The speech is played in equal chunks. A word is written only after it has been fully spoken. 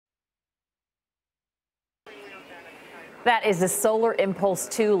That is the Solar Impulse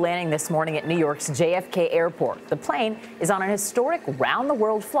 2 landing this morning at New York's JFK Airport. The plane is on an historic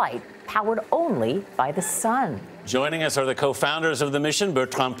round-the-world flight powered only by the sun. Joining us are the co-founders of the mission,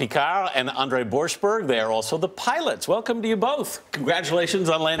 Bertrand Piccard and Borschberg. They are also the pilots. Welcome to you both. Congratulations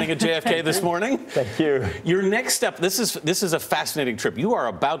on landing at JFK this morning. Thank you. Your next step, this is a fascinating trip. You are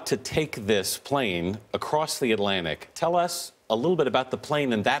about to take this plane across the Atlantic. Tell us a little bit about the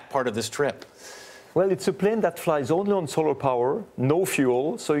plane and that part of this trip. Well, it's a plane that flies only on solar power, no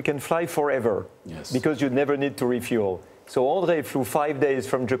fuel, so you can fly forever. Yes. Because you never need to refuel. So André flew 5 days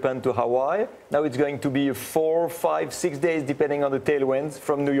from Japan to Hawaii. Now it's going to be 4, 5, 6 days, depending on the tailwinds,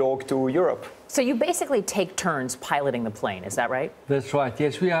 from New York to Europe. So you basically take turns piloting the plane, is that right? That's right.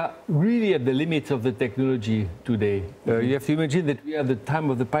 Yes, we are really at the limits of the technology today. You have to imagine that we are at the time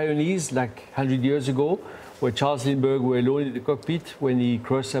of the pioneers, like 100 years ago, where Charles Lindbergh were alone in the cockpit when he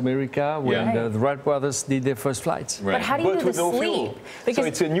crossed America, when the Wright brothers did their first flights. Right. But how do you do the sleep? So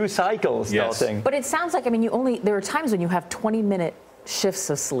it's a new cycle starting. Yes. But it sounds like, I mean, there are times when you have 20-minute shifts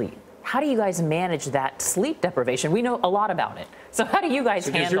of sleep. How do you guys manage that sleep deprivation? We know a lot about it. So how do you guys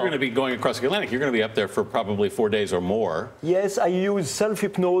handle it? Because you're going to be going across the Atlantic. You're going to be up there for probably 4 days or more. Yes, I use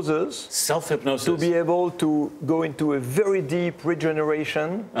self-hypnosis. Self-hypnosis. To be able to go into a very deep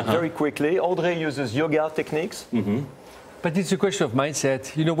regeneration very quickly. André uses yoga techniques. But it's a question of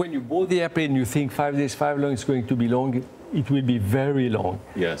mindset. You know, when you board the airplane, you think 5 days, 5 long is going to be long. It will be very long.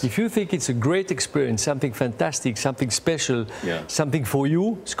 Yes. If you think it's a great experience, something fantastic, something special, something for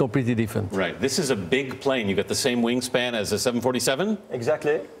you, it's completely different. Right. This is a big plane. You got the same wingspan as a 747?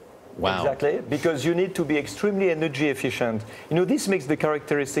 Exactly. Wow. Exactly, because you need to be extremely energy efficient. You know, this makes the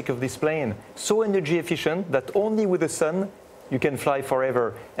characteristic of this plane. So energy efficient that only with the sun you can fly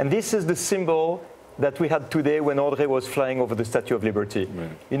forever. And this is the symbol that we had today when André was flying over the Statue of Liberty. Right.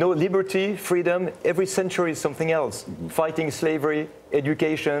 You know, liberty, freedom, every century is something else. Fighting slavery,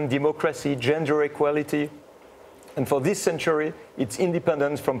 education, democracy, gender equality. And for this century, it's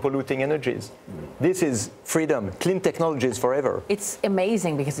independence from polluting energies. This is freedom, clean technologies forever. It's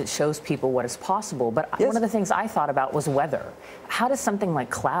amazing because it shows people what is possible. But one of the things I thought about was weather. How does something like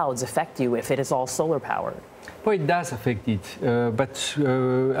clouds affect you if it is all solar powered? Well, it does affect it, but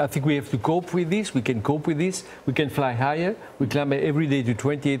I think we have to cope with this. We can cope with this. We can fly higher. We climb every day to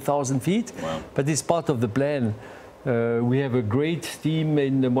 28,000 feet. Wow. But it's part of the plan. We have a great team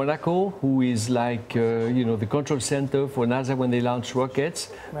in Monaco who is like, you know, the control center for NASA when they launch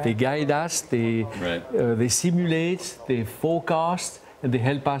rockets. Right. They guide us, they simulate, they forecast, and they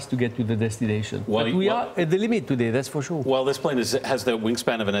help us to get to the destination. Well, but we are at the limit today, that's for sure. Well, this plane has the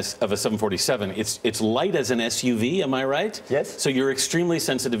wingspan of a 747. It's light as an SUV, am I right? Yes. So you're extremely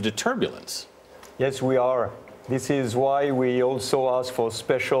sensitive to turbulence. Yes, we are. This is why we also ask for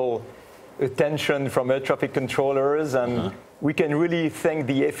special attention from air traffic controllers, and we can really thank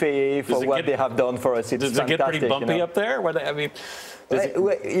the FAA for what they have done for us. It's fantastic. Does it get pretty bumpy up there? I mean,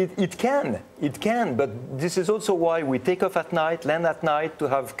 it can, but this is also why we take off at night, land at night to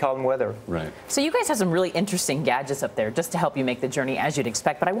have calm weather. Right. So you guys have some really interesting gadgets up there just to help you make the journey as you'd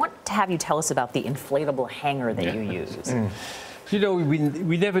expect, but I want to have you tell us about the inflatable hangar that you use. You know,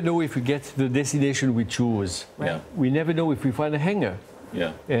 we never know if we get to the destination we choose. Right. We never know if we find a hangar.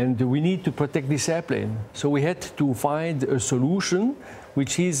 Yeah. And we need to protect this airplane. So we had to find a solution,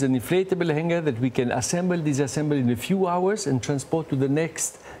 which is an inflatable hangar that we can assemble, disassemble in a few hours and transport to the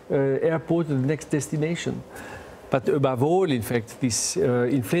next airport, to the next destination. But above all, in fact, this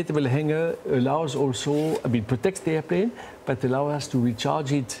inflatable hangar allows also, protects the airplane, but allows us to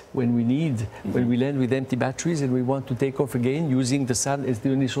recharge it when we need, when we land with empty batteries and we want to take off again using the sun as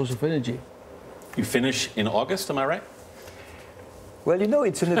the only source of energy. You finish in August, am I right? Well, you know,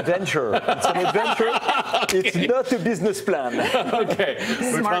 it's an adventure. It's an adventure. It's not a business plan. Okay.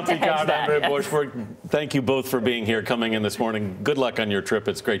 Bertrand Piccard and Borschberg, thank you both for being here, coming in this morning. Good luck on your trip.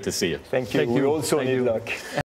 It's great to see you. Thank you. We also need luck.